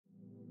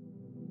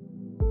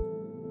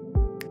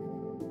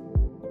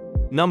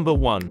Number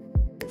 1.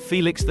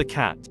 Felix the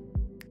Cat.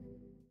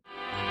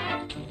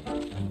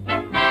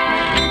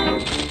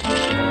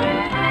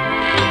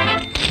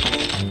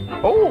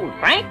 Oh,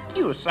 thank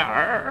you,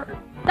 sir.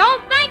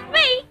 Don't thank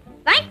me.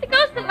 Thank the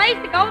goose that lays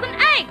the golden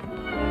egg.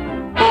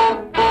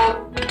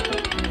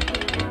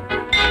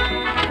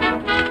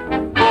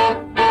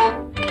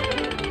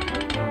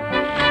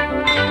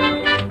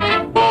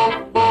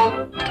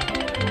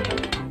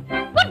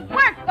 Good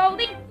work,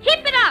 Goldie.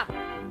 Keep it up.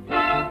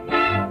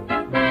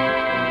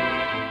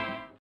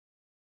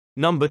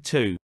 Number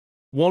 2.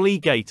 Wally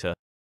Gator.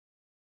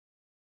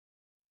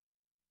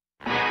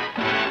 Wally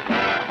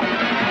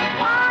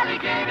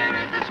Gator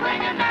is the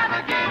swinging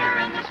navigator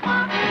in the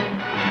swamp.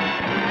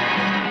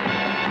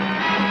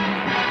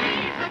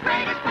 He's the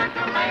greatest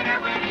percolator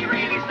when he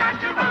really starts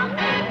to romp.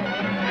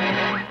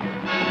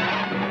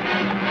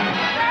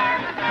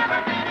 There's never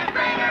been a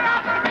greater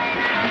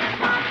operator in the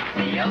swamp.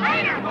 See you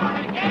later,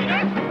 Wally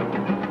Gator.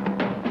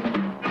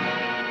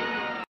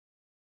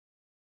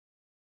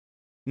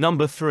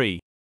 Number 3.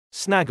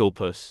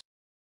 Snagglepuss.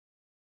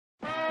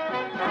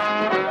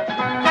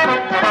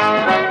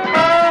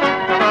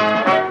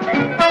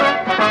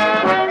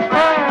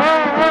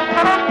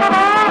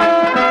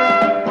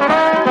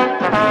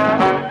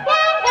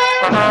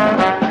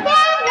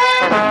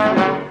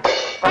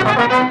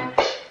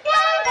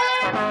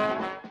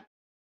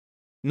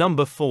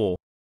 Number 4.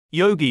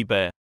 Yogi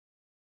Bear.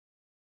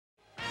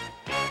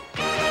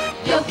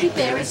 Yogi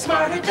Bear is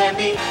smarter than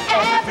the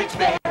average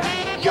bear.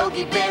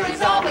 Yogi Bear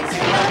is always in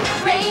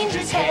the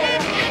ranger's hair.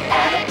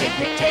 At a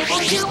picnic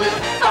table you will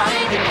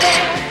find him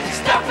there,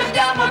 stuffing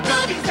down more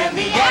goodies than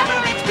the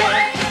average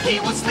bear. He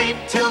will sleep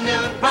till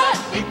noon, but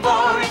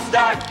before it's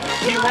dark,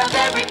 he'll have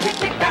every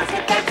picnic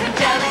basket that's in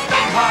Jelly's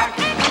back park.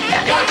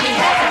 Yogi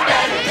has it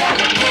better than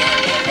a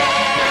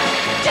millionaire,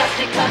 just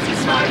because he's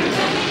smarter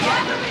than the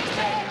average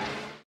bear.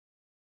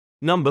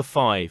 Number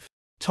 5.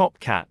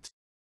 Top Cat.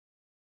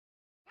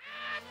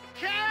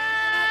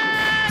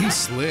 He's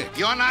slick.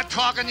 You're not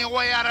talking your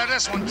way out of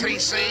this one,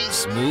 TC.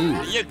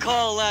 Smooth. You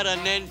call that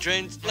an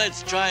entrance?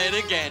 Let's try it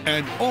again.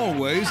 And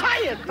always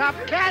Hiya, Top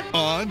Cat.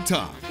 on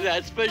top.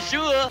 That's for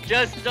sure.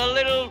 Just a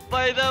little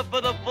further for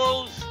the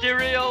full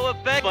stereo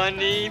effect.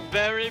 Funny,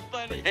 very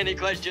funny. Any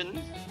questions?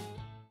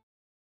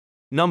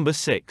 Number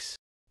 6.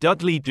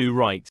 Dudley Do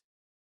Right.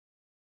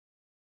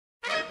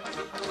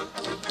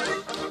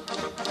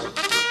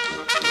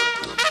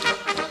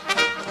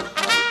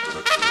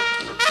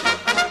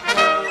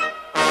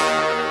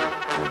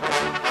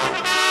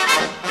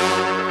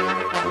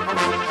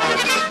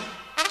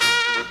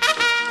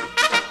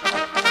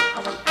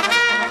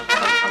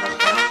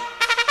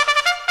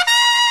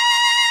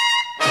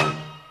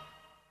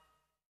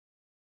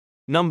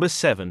 Number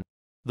 7.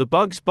 The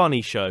Bugs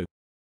Bunny Show.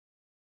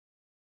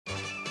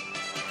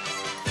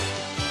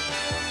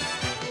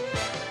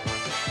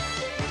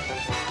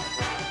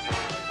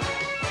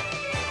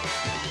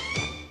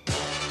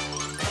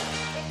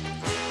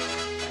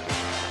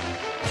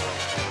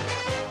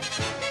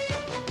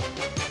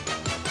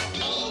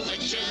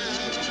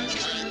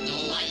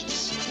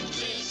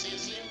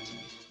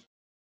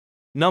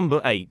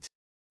 Number 8.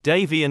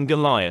 Davy and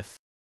Goliath.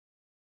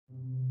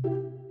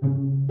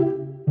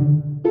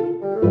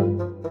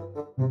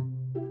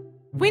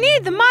 We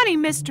need the money,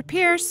 Mr.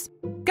 Pierce.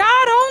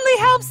 God only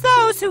helps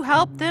those who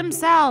help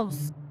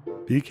themselves.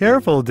 Be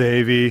careful,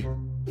 Davy.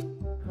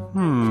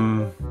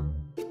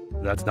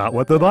 That's not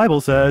what the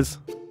Bible says.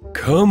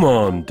 Come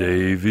on,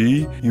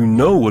 Davy. You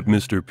know what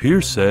Mr.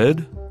 Pierce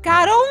said.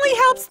 God only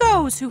helps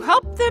those who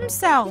help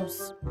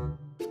themselves.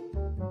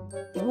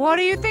 What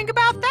do you think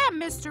about that,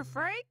 Mr.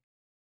 Freak?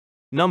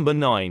 Number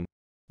 9.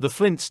 The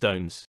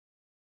Flintstones.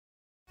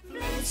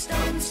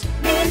 Flintstones,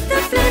 meet the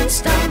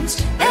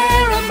Flintstones.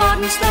 They're a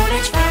modern Stone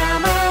Age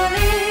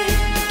family.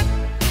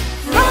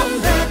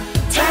 From the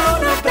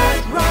town of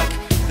Bedrock,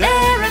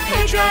 they're a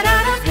page right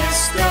out of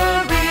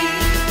history.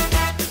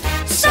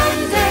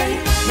 Someday,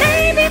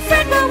 maybe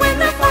Fred will win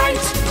the fight.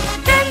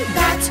 Then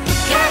that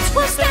cat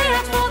will stay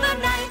out for the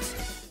night.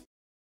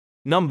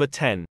 Number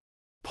 10.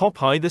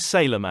 Popeye the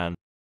Sailor Man.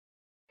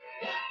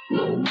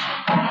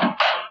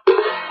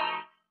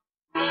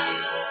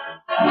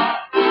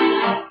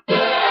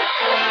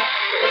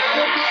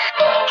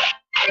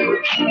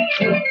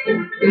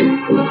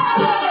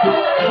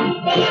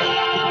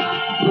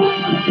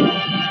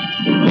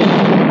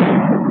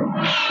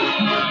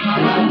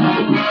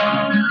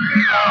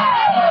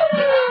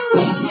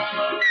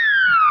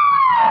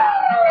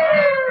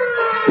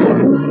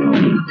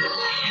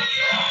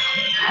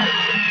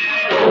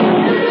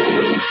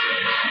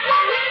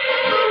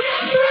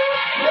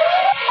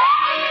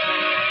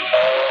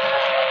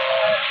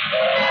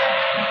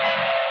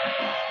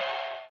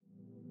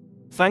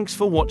 Thanks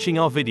for watching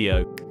our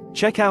video.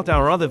 Check out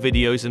our other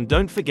videos and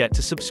don't forget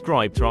to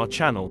subscribe to our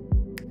channel.